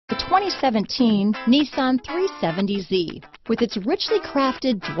2017 Nissan 370Z. With its richly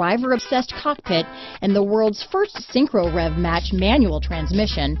crafted, driver-obsessed cockpit and the world's first synchro rev match manual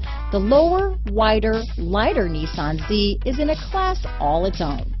transmission, the lower, wider, lighter Nissan Z is in a class all its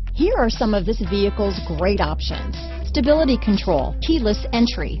own. Here are some of this vehicle's great options: stability control, keyless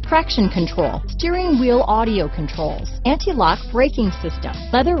entry, traction control, steering wheel audio controls, anti-lock braking system,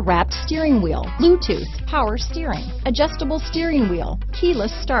 leather-wrapped steering wheel, Bluetooth, power steering, adjustable steering wheel,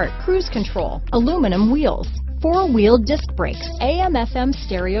 keyless start, cruise control, aluminum wheels, four-wheel disc brakes, AM/FM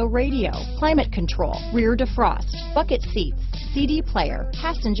stereo radio, climate control, rear defrost, bucket seats, CD player,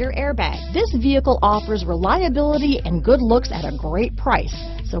 passenger airbag. This vehicle offers reliability and good looks at a great price.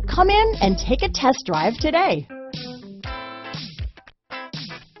 So come in and take a test drive today.